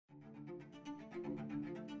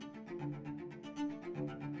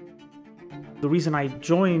The reason I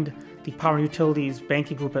joined the power and utilities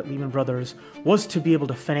banking group at Lehman Brothers was to be able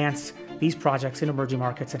to finance these projects in emerging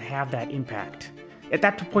markets and have that impact. At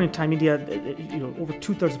that point in time, India, over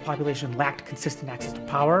 2/3 of the population lacked consistent access to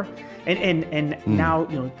power, and now,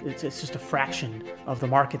 it's just a fraction of the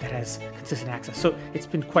market that has consistent access. So it's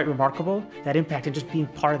been quite remarkable, that impact, and just being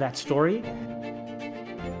part of that story.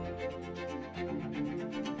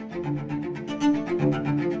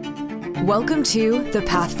 Welcome to The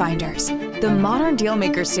Pathfinders, the Modern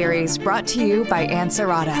Dealmaker series brought to you by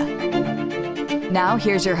Ansarada. Now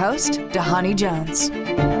here's your host, Dhani Jones.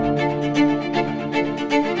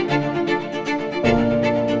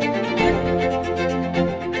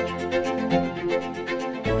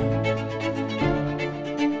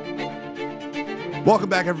 Welcome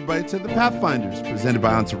back, everybody, to The Pathfinders, presented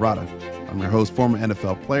by Ansarada. I'm your host, former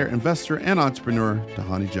NFL player, investor, and entrepreneur,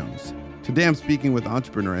 Dhani Jones. Today, I'm speaking with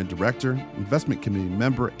entrepreneur and director, investment committee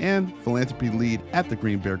member, and philanthropy lead at the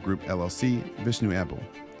Green Bear Group, LLC, Vishnu Amble.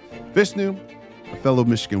 Vishnu, a fellow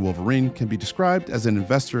Michigan Wolverine, can be described as an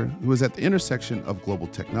investor who is at the intersection of global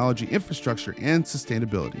technology, infrastructure, and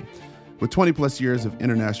sustainability. With 20-plus years of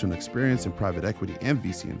international experience in private equity and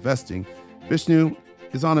VC investing, Vishnu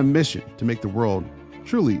is on a mission to make the world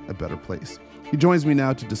truly a better place. He joins me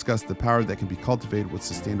now to discuss the power that can be cultivated with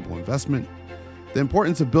sustainable investment, the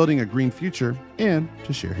importance of building a green future, and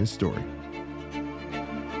to share his story.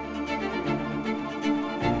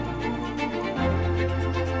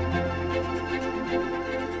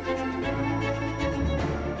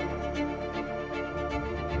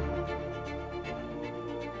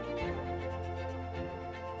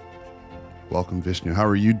 Welcome, Vishnu. How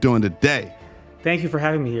are you doing today? Thank you for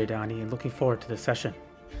having me here, Donnie, and looking forward to this session.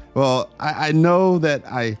 Well, I know that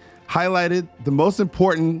I highlighted the most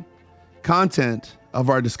important content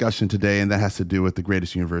of our discussion today, and that has to do with the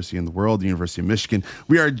greatest university in the world, the University of Michigan.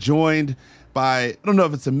 We are joined by, I don't know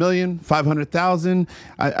if it's 1 million, 500,000.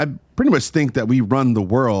 I pretty much think that we run the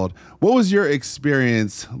world. What was your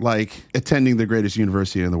experience like attending the greatest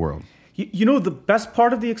university in the world? The best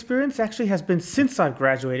part of the experience actually has been since I've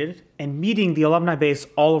graduated and meeting the alumni base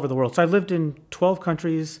all over the world. So I've lived in 12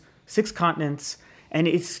 countries, 6 continents, and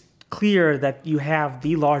it's clear that you have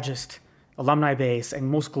the largest alumni base and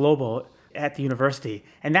most global at the university.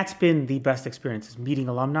 And that's been the best experience, is meeting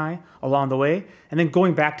alumni along the way, and then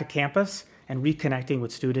going back to campus and reconnecting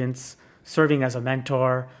with students, serving as a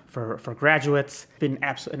mentor for graduates. Been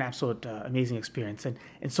an absolute amazing experience.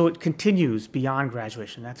 And so it continues beyond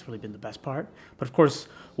graduation. That's really been the best part. But of course,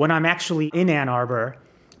 when I'm actually in Ann Arbor,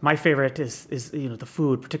 my favorite is the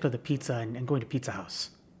food, particularly the pizza, and going to Pizza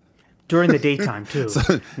House. During the daytime, too,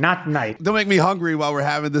 not night. Don't make me hungry while we're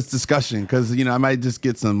having this discussion, because, I might just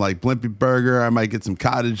get some Blimpie burger. I might get some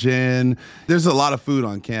cottage in. There's a lot of food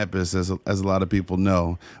on campus, as a lot of people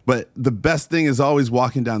know. But the best thing is always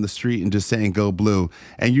walking down the street and just saying, "Go Blue."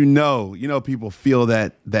 And people feel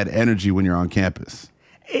that energy when you're on campus.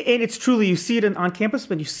 And it's truly, you see it on campus,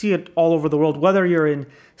 but you see it all over the world, whether you're in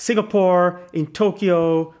Singapore, in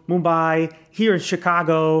Tokyo, Mumbai, here in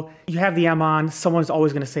Chicago, you have the M on, someone's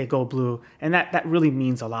always going to say, "Go Blue." And that really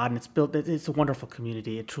means a lot. And it's a wonderful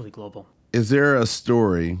community. It's truly global. Is there a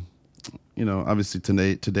story, obviously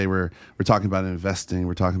today we're talking about investing,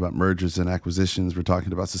 we're talking about mergers and acquisitions, we're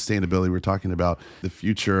talking about sustainability, we're talking about the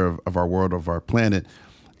future of our world, of our planet.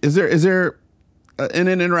 Is there in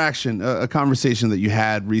an interaction, a conversation that you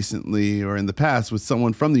had recently or in the past with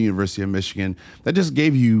someone from the University of Michigan that just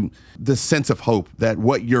gave you the sense of hope that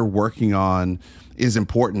what you're working on is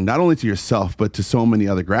important, not only to yourself, but to so many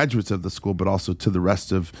other graduates of the school, but also to the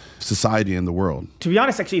rest of society and the world? To be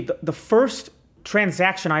honest, actually, the first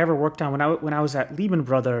transaction I ever worked on when I was at Lehman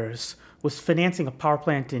Brothers was financing a power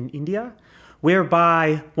plant in India,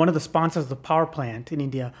 whereby one of the sponsors of the power plant in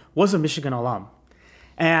India was a Michigan alum,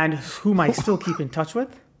 and whom I still keep in touch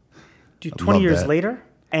with 20 years later,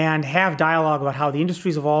 and have dialogue about how the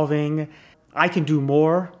industry is evolving. I can do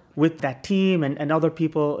more with that team and other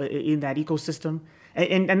people in that ecosystem.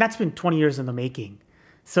 And that's been 20 years in the making.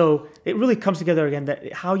 So it really comes together again,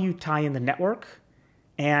 that how you tie in the network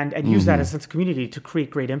and use that as a sense of community to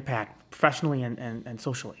create great impact professionally and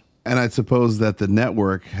socially. And I suppose that the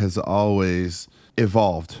network has always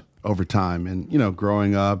evolved over time, and,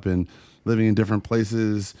 growing up and living in different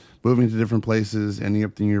places, moving to different places, ending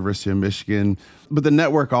up at the University of Michigan. But the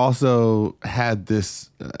network also had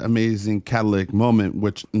this amazing catalytic moment,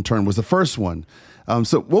 which in turn was the first one.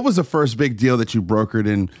 So what was the first big deal that you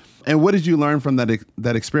brokered, and what did you learn from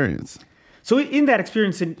that experience? So in that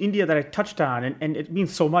experience in India that I touched on, and it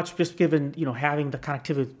means so much just given, having the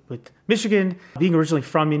connectivity with Michigan, being originally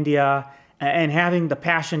from India, and having the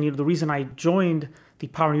passion, the reason I joined the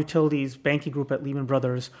power and utilities banking group at Lehman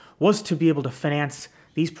Brothers was to be able to finance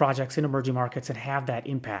these projects in emerging markets and have that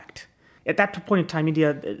impact. At that point in time, India,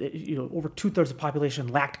 over 2/3 of the population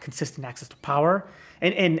lacked consistent access to power,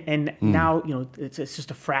 and now it's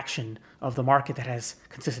just a fraction of the market that has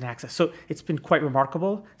consistent access. So it's been quite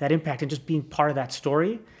remarkable, that impact, and just being part of that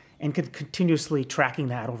story and continuously tracking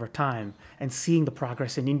that over time and seeing the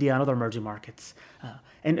progress in India and other emerging markets,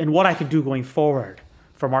 and what I can do going forward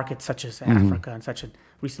for markets such as Africa and such as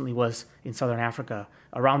recently was in Southern Africa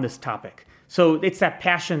around this topic. So it's that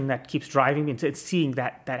passion that keeps driving me. It's seeing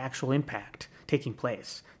that actual impact taking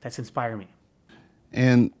place that's inspiring me.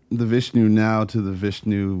 And the Vishnu now to the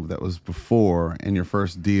Vishnu that was before and your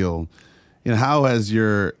first deal, how has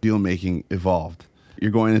your deal making evolved?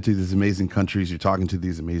 You're going into these amazing countries, you're talking to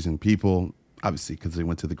these amazing people, obviously because they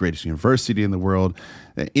went to the greatest university in the world.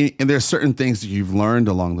 And there's certain things that you've learned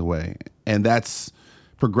along the way, and that's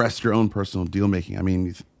progressed your own personal deal making. I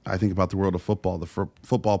mean, I think about the world of football, the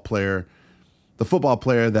football player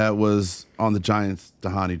that was on the Giants,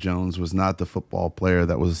 Dhani Jones, was not the football player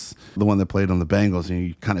that was the one that played on the Bengals. And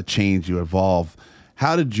you kind of change, you evolve.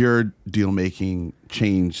 How did your deal making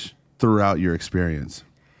change throughout your experience?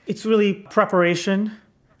 It's really preparation,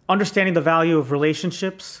 understanding the value of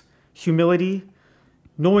relationships, humility,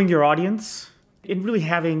 knowing your audience, and really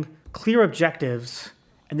having clear objectives.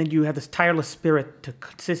 And then you have this tireless spirit to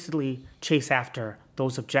consistently chase after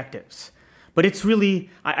those objectives. But it's really,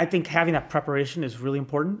 I think having that preparation is really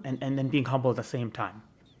important, and then being humble at the same time.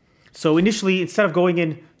 So initially, instead of going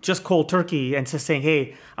in just cold turkey and just saying,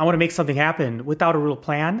 hey, I want to make something happen without a real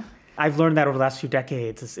plan, I've learned that over the last few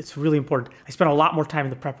decades. It's really important. I spend a lot more time in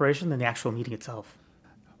the preparation than the actual meeting itself.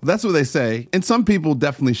 Well, that's what they say. And some people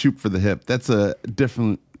definitely shoot for the hip. That's a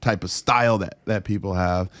different type of style that people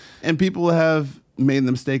have. And people have made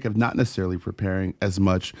the mistake of not necessarily preparing as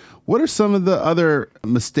much. What are some of the other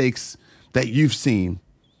mistakes that you've seen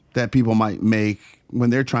that people might make when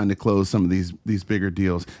they're trying to close some of these bigger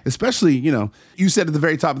deals? Especially, you said at the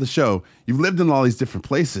very top of the show, you've lived in all these different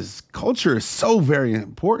places. Culture is so very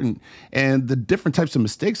important, and the different types of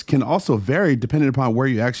mistakes can also vary depending upon where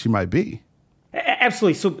you actually might be.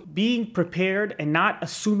 Absolutely. So being prepared and not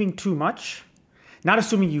assuming too much, not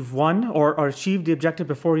assuming you've won or achieved the objective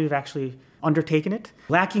before you've actually undertaken it,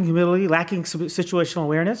 lacking humility, lacking situational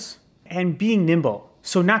awareness, and being nimble.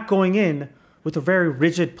 So not going in with a very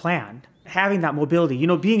rigid plan, having that mobility,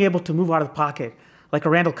 being able to move out of the pocket like a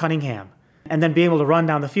Randall Cunningham, and then being able to run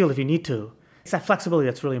down the field if you need to. It's that flexibility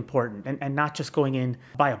that's really important, and not just going in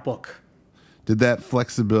by a book. Did that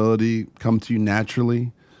flexibility come to you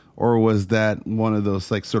naturally, or was that one of those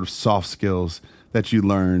sort of soft skills that you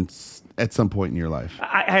learned at some point in your life?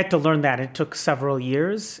 I had to learn that. It took several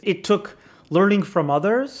years. It took learning from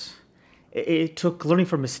others. It took learning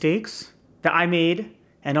from mistakes that I made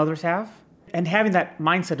and others have, and having that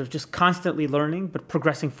mindset of just constantly learning, but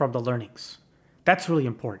progressing from the learnings. That's really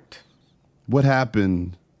important. What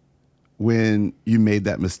happened when you made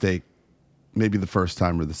that mistake, maybe the first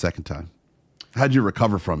time or the second time? How'd you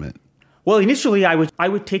recover from it? Well, initially I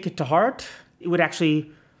would take it to heart. It would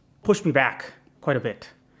actually push me back quite a bit.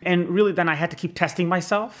 And really then I had to keep testing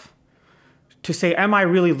myself to say, am I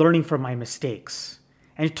really learning from my mistakes?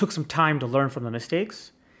 And it took some time to learn from the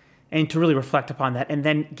mistakes and to really reflect upon that and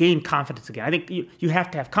then gain confidence again. I think you have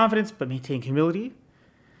to have confidence, but maintain humility.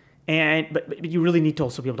 But you really need to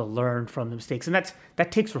also be able to learn from the mistakes. And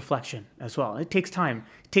that takes reflection as well. It takes time.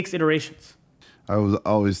 It takes iterations. I was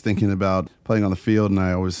always thinking about playing on the field, and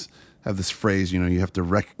I always have this phrase, you have to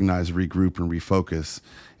recognize, regroup, and refocus.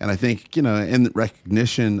 And I think, in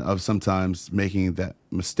recognition of sometimes making that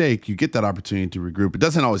mistake, you get that opportunity to regroup. It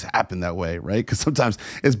doesn't always happen that way, right? Because sometimes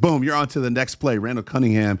it's boom, you're on to the next play. Randall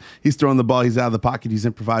Cunningham, he's throwing the ball, he's out of the pocket, he's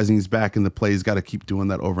improvising, he's back in the play. He's got to keep doing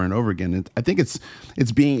that over and over again. And I think it's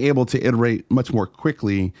being able to iterate much more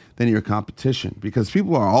quickly than your competition, because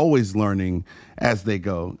people are always learning as they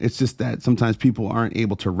go. It's just that sometimes people aren't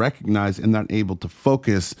able to recognize and not able to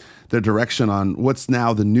focus their direction on what's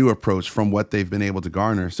now the new approach from what they've been able to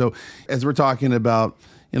garner. So as we're talking about,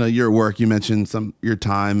 your work, you mentioned your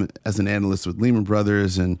time as an analyst with Lehman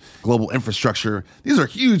Brothers and global infrastructure. These are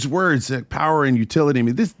huge words, like power and utility. I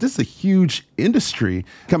mean, this is a huge industry.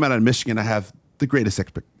 Come out of Michigan, I have the greatest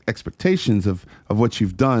expectations of what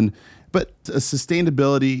you've done. But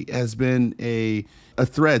sustainability has been a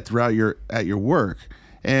thread throughout your work.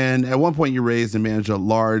 And at one point, you raised and managed a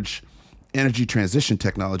large energy transition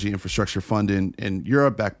technology infrastructure fund in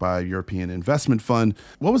Europe, backed by a European investment fund.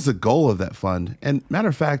 What was the goal of that fund? And matter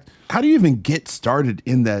of fact, how do you even get started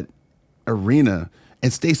in that arena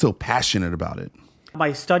and stay so passionate about it?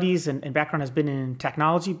 My studies and background has been in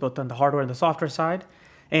technology, both on the hardware and the software side,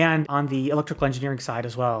 and on the electrical engineering side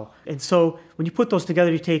as well. And so when you put those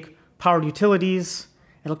together, you take powered utilities,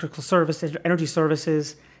 electrical services, energy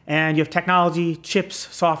services, and you have technology, chips,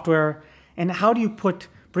 software. And how do you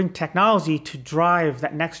bring technology to drive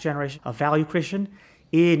that next generation of value creation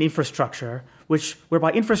in infrastructure,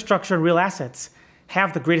 whereby infrastructure and real assets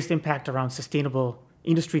have the greatest impact around sustainable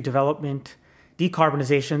industry development,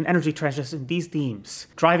 decarbonization, energy transition, these themes,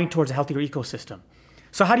 driving towards a healthier ecosystem.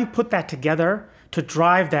 So how do you put that together to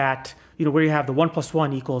drive that, where you have the 1 +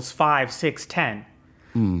 1 = 5, 6, 10?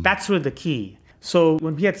 That's really the key. So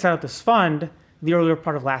when we had set up this fund, the earlier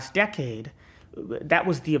part of last decade, that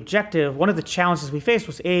was the objective. One of the challenges we faced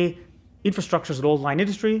was infrastructure is an old line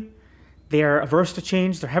industry. They're averse to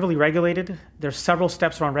change. They're heavily regulated. There's several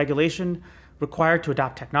steps around regulation required to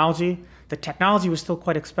adopt technology. The technology was still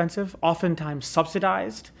quite expensive, oftentimes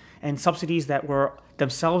subsidized, and subsidies that were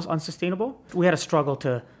themselves unsustainable. We had a struggle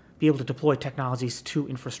to be able to deploy technologies to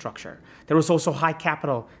infrastructure. There was also high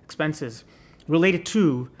capital expenses related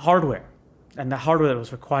to hardware and the hardware that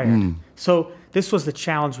was required. So this was the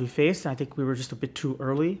challenge we faced, and I think we were just a bit too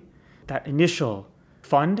early, that initial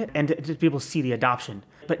fund, and to be able to see the adoption.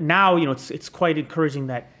 But now, it's quite encouraging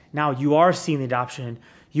that now you are seeing the adoption.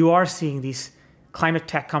 You are seeing these climate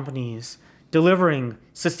tech companies delivering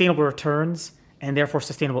sustainable returns and therefore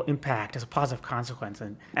sustainable impact as a positive consequence.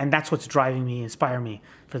 And that's what's driving me, inspiring me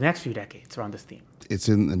for the next few decades around this theme. It's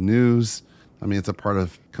in the news. I mean, it's a part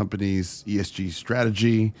of companies' ESG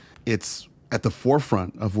strategy. It's at the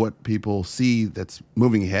forefront of what people see that's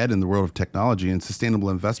moving ahead in the world of technology and sustainable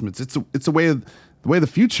investments. It's the way of the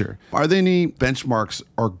future. Are there any benchmarks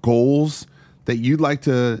or goals that you'd like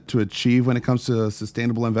to achieve when it comes to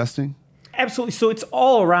sustainable investing? Absolutely. So it's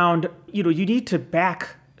all around, you need to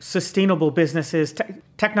back sustainable businesses,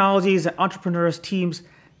 technologies, entrepreneurs, teams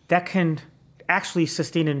that can actually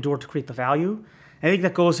sustain and endure to create the value. I think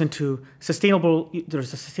that goes into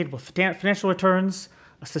there's a sustainable financial returns,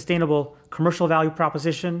 a sustainable commercial value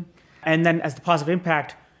proposition. And then as the positive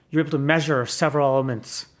impact, you're able to measure several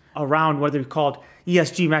elements around whether you called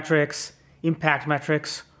ESG metrics, impact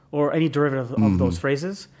metrics, or any derivative of those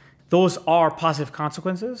phrases. Those are positive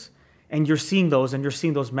consequences, and you're seeing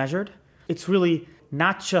those measured. It's really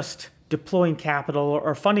not just deploying capital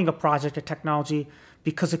or funding a project or technology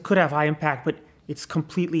because it could have high impact, but it's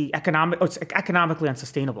completely economically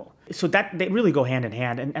unsustainable. So that they really go hand in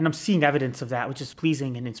hand, and I'm seeing evidence of that, which is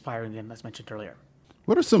pleasing and inspiring, as mentioned earlier.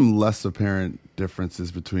 What are some less apparent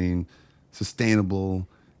differences between sustainable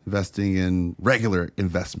investing in regular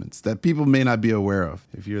investments that people may not be aware of?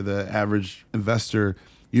 If you're the average investor,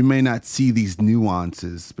 you may not see these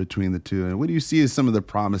nuances between the two. And what do you see as some of the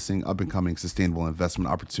promising up-and-coming sustainable investment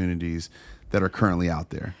opportunities that are currently out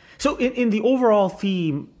there? So in the overall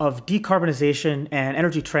theme of decarbonization and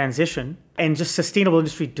energy transition and just sustainable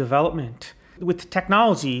industry development, with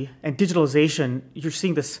technology and digitalization, you're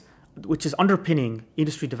seeing this, which is underpinning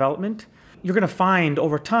industry development. You're going to find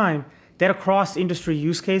over time that across industry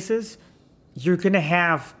use cases, you're going to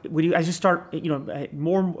have, as you start,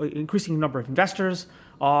 more increasing number of investors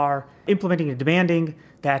are implementing and demanding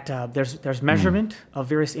that there's measurement of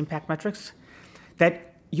various impact metrics,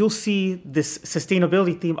 that you'll see this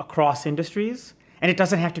sustainability theme across industries. And it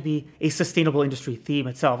doesn't have to be a sustainable industry theme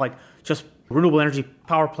itself, like just renewable energy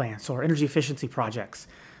power plants or energy efficiency projects,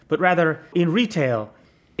 but rather in retail,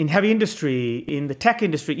 in heavy industry, in the tech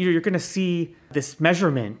industry, you're going to see this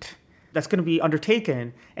measurement that's going to be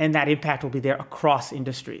undertaken, and that impact will be there across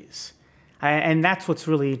industries. And that's what's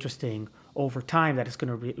really interesting over time, that it's going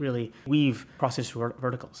to really weave across industry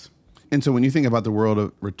verticals. And so when you think about the world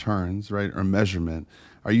of returns, right, or measurement,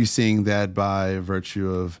 are you seeing that by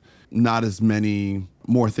virtue of not as many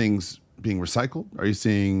more things being recycled? Are you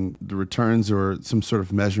seeing the returns or some sort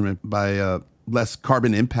of measurement by less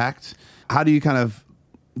carbon impact? How do you kind of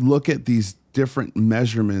look at these different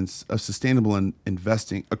measurements of sustainable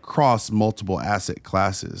investing across multiple asset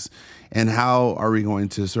classes? And how are we going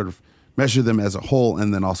to sort of measure them as a whole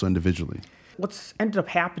and then also individually? What's ended up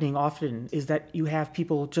happening often is that you have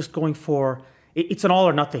people just going for, it's an all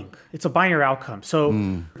or nothing. It's a binary outcome.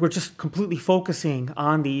 So we're just completely focusing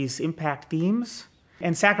on these impact themes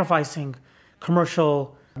and sacrificing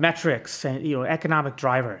commercial metrics and economic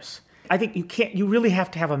drivers. I think you really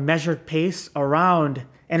have to have a measured pace around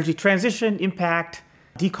energy transition, impact,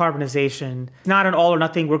 decarbonization. It's not an all or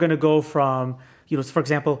nothing. We're going to go from, for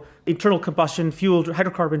example, internal combustion, fueled,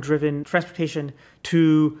 hydrocarbon-driven transportation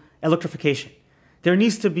to electrification. There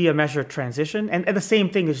needs to be a measured transition, and the same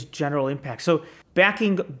thing is general impact. So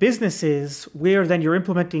backing businesses where then you're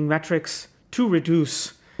implementing metrics to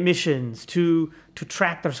reduce emissions, to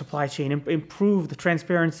track their supply chain, improve the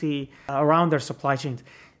transparency around their supply chains.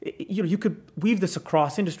 You could weave this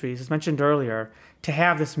across industries, as mentioned earlier, to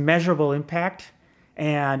have this measurable impact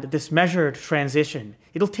and this measured transition.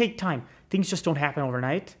 It'll take time. Things just don't happen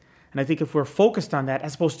overnight. And I think if we're focused on that,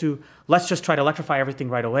 as opposed to let's just try to electrify everything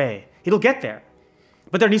right away, it'll get there.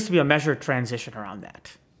 But there needs to be a measured transition around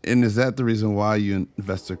that. And is that the reason why you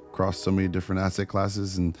invest across so many different asset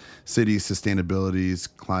classes and cities, sustainabilities,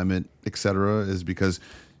 climate, et cetera, is because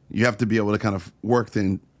you have to be able to kind of work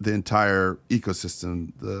the entire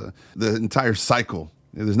ecosystem, the entire cycle.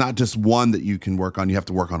 There's not just one that you can work on. You have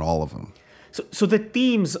to work on all of them. So the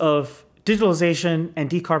themes of digitalization and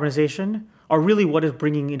decarbonization are really what is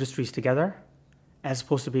bringing industries together as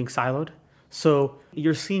opposed to being siloed. So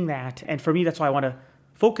you're seeing that. And for me, that's why I want to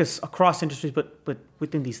focus across industries, but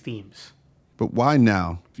within these themes. But why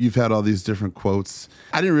now? You've had all these different quotes.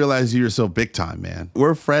 I didn't realize you were so big time, man.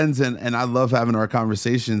 We're friends, and I love having our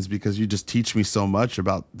conversations because you just teach me so much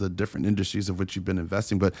about the different industries of which you've been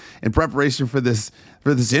investing. But in preparation for this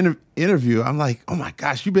interview, I'm like, oh my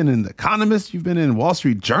gosh, you've been in The Economist, you've been in Wall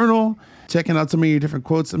Street Journal, checking out some of your different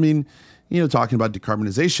quotes. I mean, talking about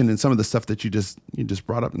decarbonization and some of the stuff that you just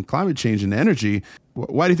brought up in climate change and energy.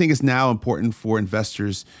 Why do you think it's now important for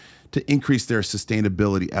investors to increase their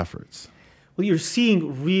sustainability efforts? Well, you're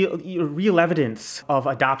seeing real evidence of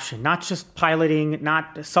adoption, not just piloting,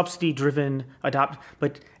 not subsidy-driven adoption,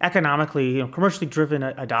 but economically, commercially driven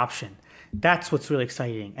adoption. That's what's really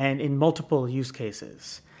exciting, and in multiple use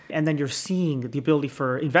cases. And then you're seeing the ability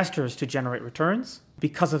for investors to generate returns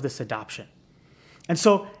because of this adoption. And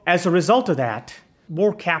so as a result of that,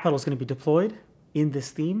 more capital is going to be deployed in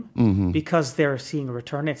this theme because they're seeing a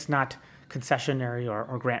return. It's not concessionary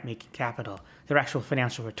or grant-making capital. They're actual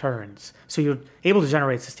financial returns. So you're able to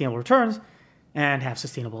generate sustainable returns and have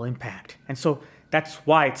sustainable impact. And so that's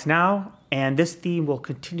why it's now, and this theme will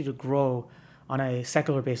continue to grow on a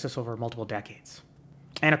secular basis over multiple decades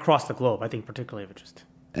and across the globe, I think particularly of interest.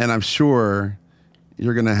 And I'm sure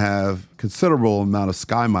you're going to have considerable amount of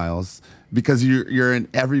sky miles because you're in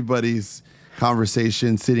everybody's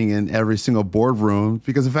conversation, sitting in every single boardroom,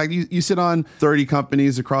 because in fact you sit on 30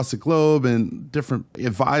 companies across the globe and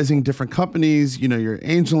advising different companies. You're an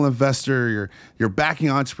angel investor, you're backing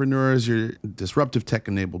entrepreneurs, you're disruptive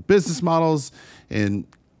tech-enabled business models in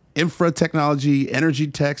infra technology, energy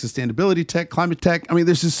tech, sustainability tech, climate tech. I mean,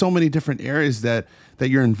 there's just so many different areas that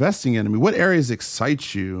you're investing in. I mean, what areas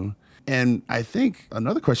excite you? And I think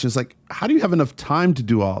another question is how do you have enough time to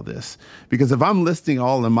do all this? Because if I'm listing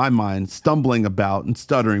all in my mind, stumbling about and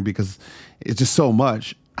stuttering because it's just so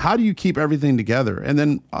much, how do you keep everything together? And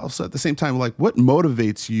then also at the same time, what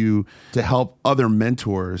motivates you to help other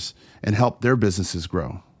mentors and help their businesses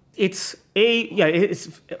grow? It's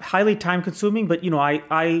highly time consuming, but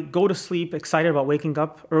I go to sleep excited about waking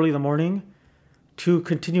up early in the morning to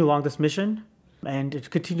continue along this mission and to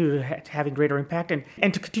continue having greater impact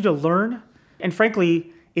and to continue to learn. And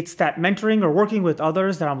frankly, it's that mentoring or working with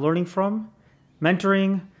others that I'm learning from.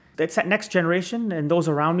 Mentoring, it's that next generation and those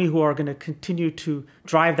around me who are going to continue to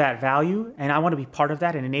drive that value. And I want to be part of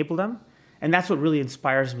that and enable them. And that's what really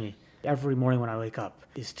inspires me every morning when I wake up,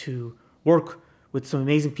 is to work with some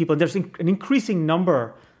amazing people. And there's an increasing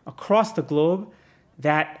number across the globe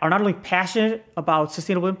that are not only passionate about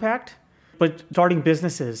sustainable impact, but starting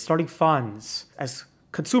businesses, starting funds as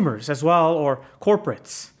consumers as well, or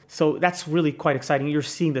corporates. So that's really quite exciting. You're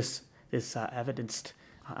seeing this evidenced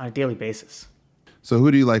on a daily basis. So who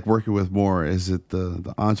do you like working with more? Is it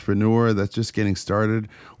the entrepreneur that's just getting started,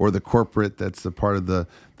 or the corporate that's a part of the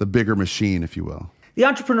bigger machine, if you will? The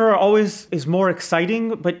entrepreneur always is more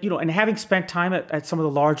exciting, but and having spent time at some of the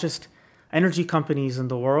largest energy companies in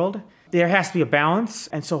the world, there has to be a balance.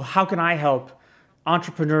 And so how can I help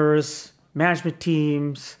entrepreneurs, management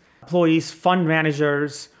teams, employees, fund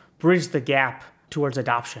managers bridge the gap towards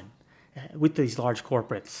adoption with these large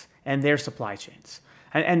corporates and their supply chains?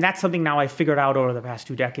 And that's something now I figured out over the past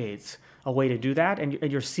 2 decades, a way to do that, and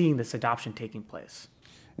you're seeing this adoption taking place.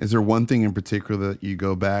 Is there one thing in particular that you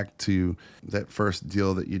go back to that first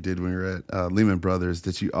deal that you did when you were at Lehman Brothers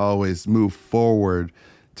that you always move forward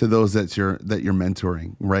to those that you're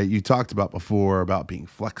mentoring, right? You talked about before about being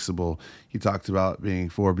flexible. You talked about being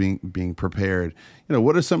prepared.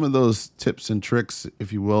 What are some of those tips and tricks,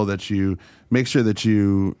 if you will, that you make sure that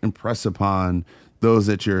you impress upon those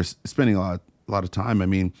that you're spending a lot of time? I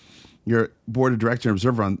mean, you're board of director and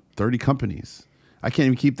observer on 30 companies. I can't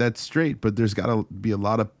even keep that straight, but there's got to be a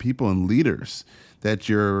lot of people and leaders that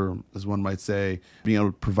you're, as one might say, being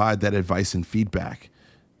able to provide that advice and feedback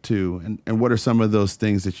to. And what are some of those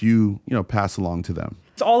things that you pass along to them?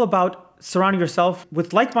 It's all about surrounding yourself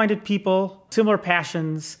with like-minded people, similar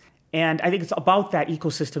passions, and I think it's about that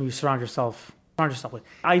ecosystem you surround yourself with.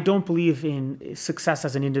 I don't believe in success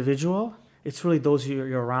as an individual. It's really those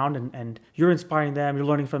you're around, and you're inspiring them, you're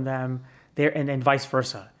learning from them, and vice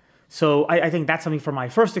versa. So I think that's something from my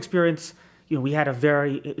first experience. We had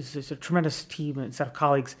it's a tremendous team and set of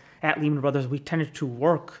colleagues at Lehman Brothers. We tended to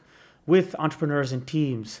work with entrepreneurs and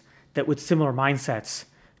teams that with similar mindsets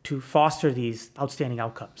to foster these outstanding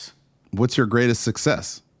outcomes. What's your greatest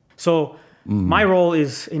success? So my role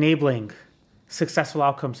is enabling successful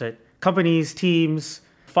outcomes at companies, teams,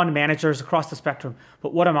 fund managers across the spectrum.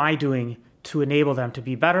 But what am I doing to enable them to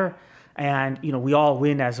be better? And we all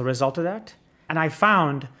win as a result of that. And I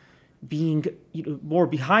found being more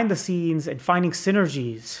behind the scenes and finding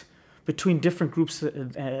synergies between different groups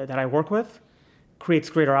that I work with creates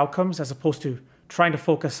greater outcomes as opposed to trying to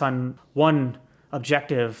focus on one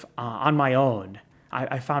objective on my own.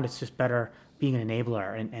 I found it's just better being an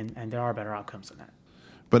enabler, and there are better outcomes than that.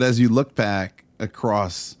 But as you look back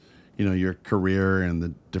across your career and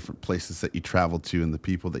the different places that you travel to and the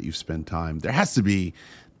people that you spend time, there has to be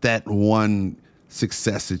that one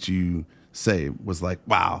success that you say was like,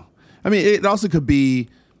 wow. I mean, it also could be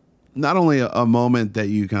not only a moment that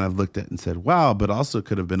you kind of looked at and said, wow, but also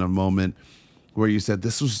could have been a moment where you said,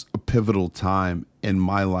 this was a pivotal time in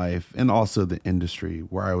my life and also the industry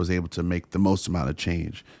where I was able to make the most amount of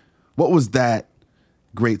change. What was that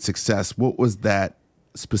great success? What was that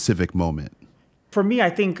specific moment? For me, I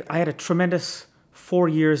think I had a tremendous 4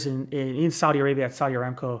 years in Saudi Arabia at Saudi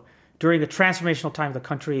Aramco during a transformational time of the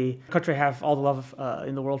country I have all the love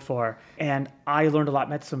in the world for. And I learned a lot,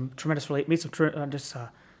 made some tremendous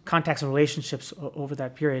contacts and relationships over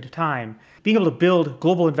that period of time. Being able to build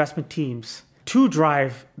global investment teams to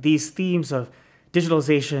drive these themes of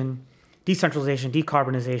digitalization, decentralization,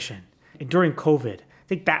 decarbonization. And during COVID, I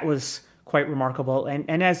think that was quite remarkable.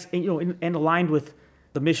 And as and aligned with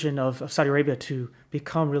the mission of Saudi Arabia to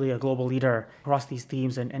become really a global leader across these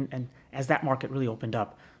themes and as that market really opened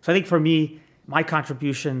up. So I think for me, my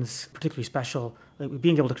contributions, particularly special,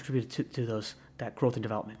 being able to contribute to that growth and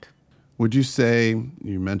development. Would you say,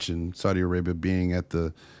 you mentioned Saudi Arabia being at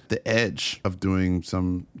the edge of doing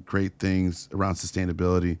some great things around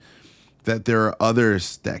sustainability, that there are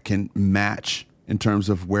others that can match in terms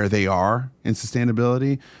of where they are in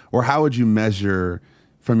sustainability? Or how would you measure,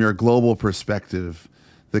 from your global perspective,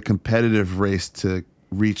 the competitive race to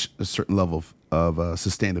reach a certain level of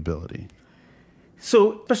sustainability?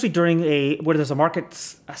 So especially during where there's a market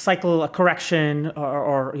cycle, a correction,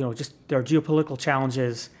 or just there are geopolitical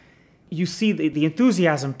challenges, you see the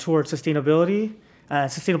enthusiasm towards sustainability,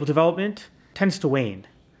 sustainable development tends to wane,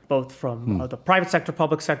 both from the private sector,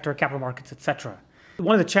 public sector, capital markets, et cetera.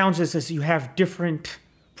 One of the challenges is you have different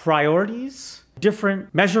priorities,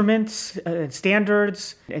 different measurements and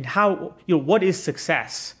standards, and how, what is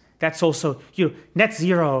success? That's also, net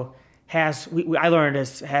zero has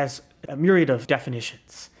a myriad of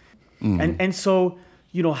definitions. And so,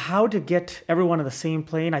 how to get everyone on the same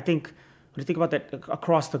plane, I think when you think about that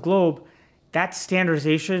across the globe, that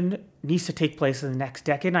standardization needs to take place in the next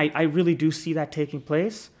decade. And I really do see that taking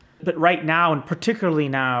place. But right now, and particularly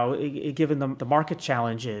now, given the market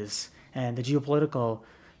challenges and the geopolitical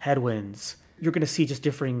headwinds, you're going to see just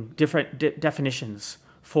different definitions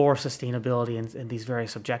for sustainability and these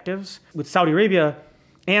various objectives. With Saudi Arabia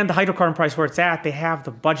and the hydrocarbon price where it's at, they have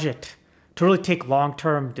the budget to really take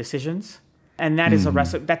long-term decisions. And that is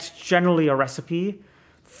that's generally a recipe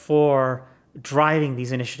for driving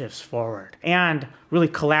these initiatives forward and really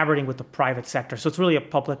collaborating with the private sector. So it's really a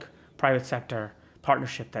public-private sector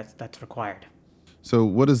partnership that's required. So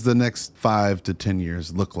what does the next 5 to 10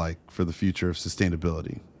 years look like for the future of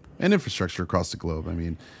sustainability and infrastructure across the globe? I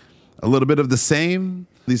mean, a little bit of the same,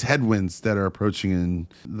 these headwinds that are approaching in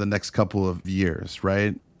the next couple of years,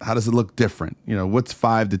 right? How does it look different? What's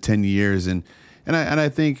 5 to 10 years? And I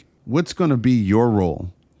think what's going to be your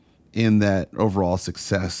role in that overall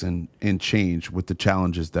success and change with the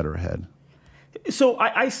challenges that are ahead? So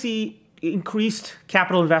I see increased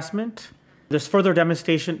capital investment. There's further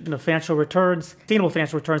demonstration of financial returns, sustainable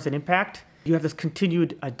financial returns and impact. You have this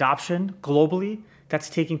continued adoption globally that's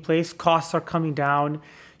taking place. Costs are coming down.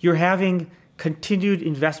 You're having continued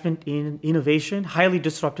investment in innovation, highly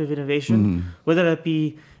disruptive innovation, whether that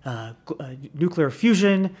be nuclear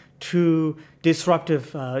fusion to next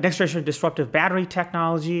generation disruptive battery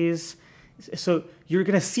technologies. So you're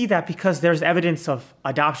going to see that because there's evidence of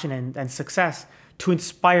adoption and success to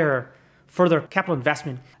inspire further capital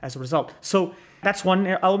investment as a result. So that's one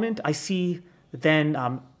element. I see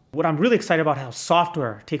then what I'm really excited about how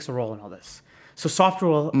software takes a role in all this. So software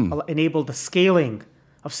will enable the scaling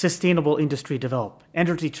of sustainable industry development,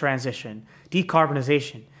 energy transition,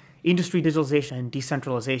 decarbonization, industry digitalization, and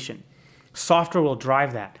decentralization. Software will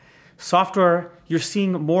drive that. Software, you're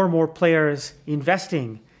seeing more and more players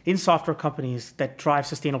investing in software companies that drive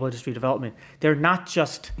sustainable industry development. They're not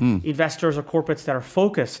just investors or corporates that are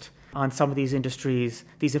focused on some of these industries,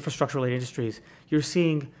 these infrastructure-related industries. You're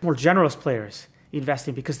seeing more generalist players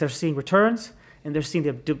investing because they're seeing returns and they're seeing the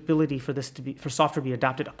ability for software to be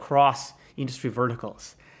adopted across industry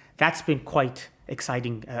verticals. That's been quite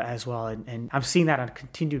exciting as well, and I'm seeing that on a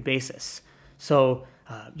continued basis. So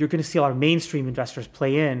you're going to see a lot of mainstream investors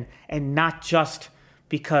play in, and not just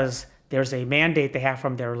because there's a mandate they have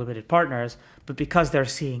from their limited partners, but because they're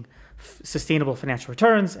seeing sustainable financial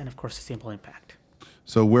returns and, of course, sustainable impact.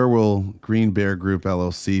 So where will Green Bear Group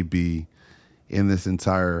LLC be in this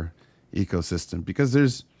entire ecosystem?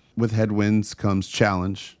 Because with headwinds comes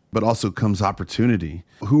challenge, but also comes opportunity.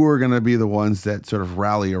 Who are going to be the ones that sort of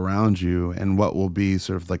rally around you, and what will be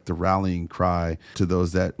sort of like the rallying cry to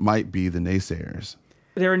those that might be the naysayers?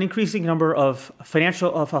 There are an increasing number of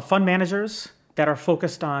fund managers that are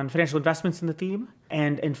focused on financial investments in the theme,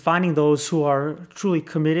 and finding those who are truly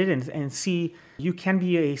committed and see you can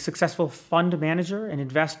be a successful fund manager and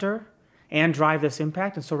investor and drive this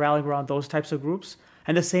impact. And so rallying around those types of groups.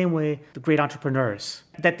 And the same way, the great entrepreneurs,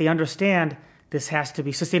 that they understand this has to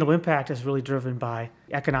be sustainable impact is really driven by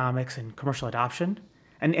economics and commercial adoption.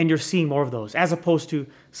 And you're seeing more of those, as opposed to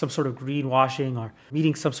some sort of greenwashing or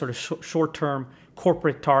meeting some sort of short-term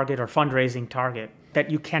corporate target or fundraising target, that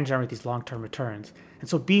you can generate these long-term returns. And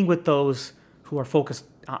so being with those who are focused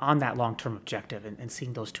on that long-term objective and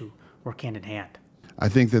seeing those two work hand in hand. I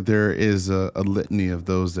think that there is a litany of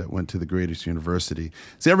those that went to the greatest university.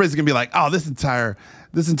 So everybody's going to be like, oh, this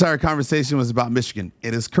entire conversation was about Michigan.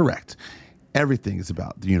 It is correct. Everything is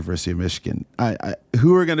about the University of Michigan.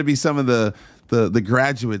 Who are going to be some of the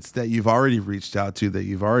graduates that you've already reached out to, that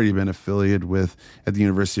you've already been affiliated with at the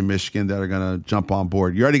University of Michigan, that are going to jump on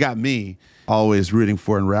board? You already got me always rooting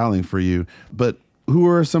for and rallying for you. But who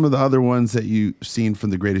are some of the other ones that you've seen from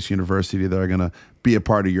the greatest university that are going to be a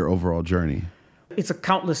part of your overall journey? It's a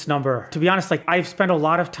countless number. To be honest, I've spent a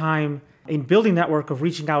lot of time in building network of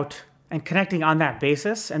reaching out and connecting on that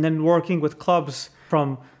basis, and then working with clubs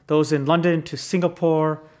from those in London to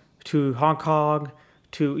Singapore to Hong Kong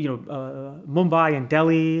to Mumbai and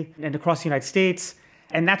Delhi and across the United States.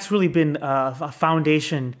 And that's really been a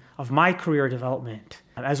foundation of my career development,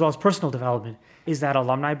 as well as personal development, is that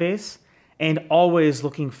alumni base, and always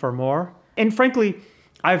looking for more. And frankly,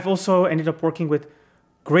 I've also ended up working with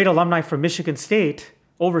great alumni from Michigan State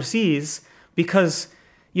overseas because,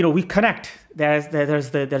 we connect. There's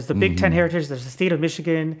the Big Ten heritage, there's the state of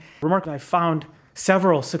Michigan. Remarkably, I found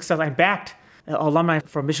several I backed alumni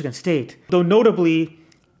from Michigan State. Though notably,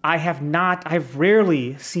 I've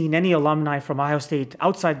rarely seen any alumni from Ohio State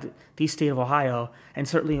outside the state of Ohio, and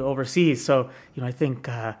certainly overseas. So, I think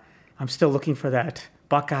I'm still looking for that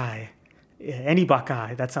Buckeye, any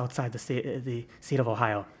Buckeye that's outside the state of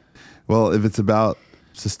Ohio. Well, if it's about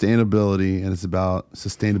sustainability and it's about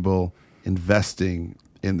sustainable investing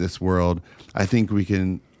in this world, I think we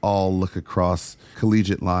can all look across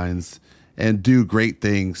collegiate lines and do great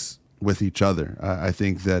things with each other. I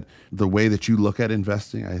think that the way that you look at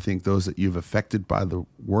investing, I think those that you've affected by the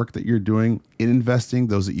work that you're doing in investing,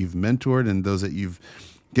 those that you've mentored and those that you've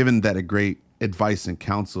given that a great advice and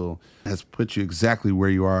counsel, has put you exactly where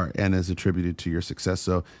you are and has attributed to your success.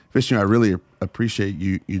 So Vishnu, I really appreciate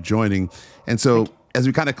you joining. And so as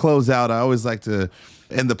we kind of close out, I always like to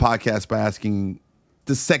end the podcast by asking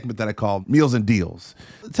this segment that I call Meals and Deals.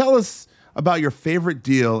 Tell us about your favorite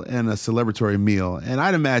deal and a celebratory meal. And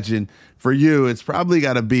I'd imagine for you, it's probably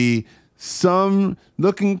got to be some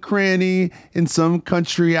nook and cranny in some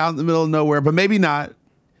country out in the middle of nowhere, but maybe not.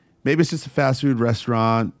 Maybe it's just a fast food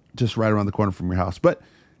restaurant just right around the corner from your house. But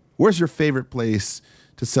where's your favorite place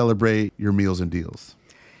to celebrate your meals and deals?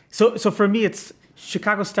 So for me, it's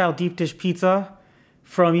Chicago-style deep dish pizza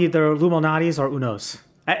from either Lou Malnati's or Uno's.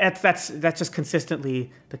 That's just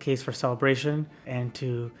consistently the case for celebration, and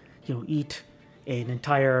to eat an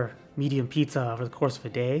entire medium pizza over the course of a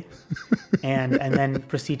day, and then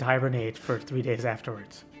proceed to hibernate for 3 days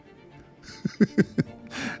afterwards.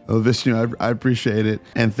 Well, Vishnu, I appreciate it.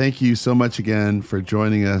 And thank you so much again for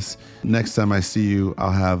joining us. Next time I see you,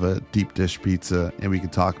 I'll have a deep dish pizza and we can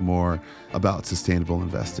talk more about sustainable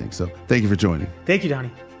investing. So thank you for joining. Thank you,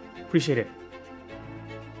 Donnie. Appreciate it.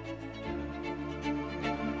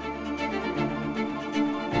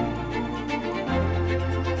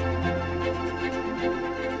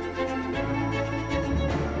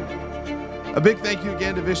 A big thank you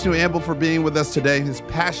again to Vishnu Amble for being with us today. His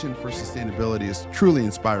passion for sustainability is truly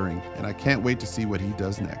inspiring, and I can't wait to see what he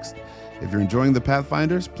does next. If you're enjoying The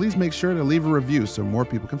Pathfinders, please make sure to leave a review so more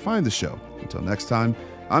people can find the show. Until next time,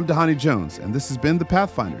 I'm Dhani Jones, and this has been The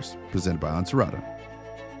Pathfinders, presented by Ansarada.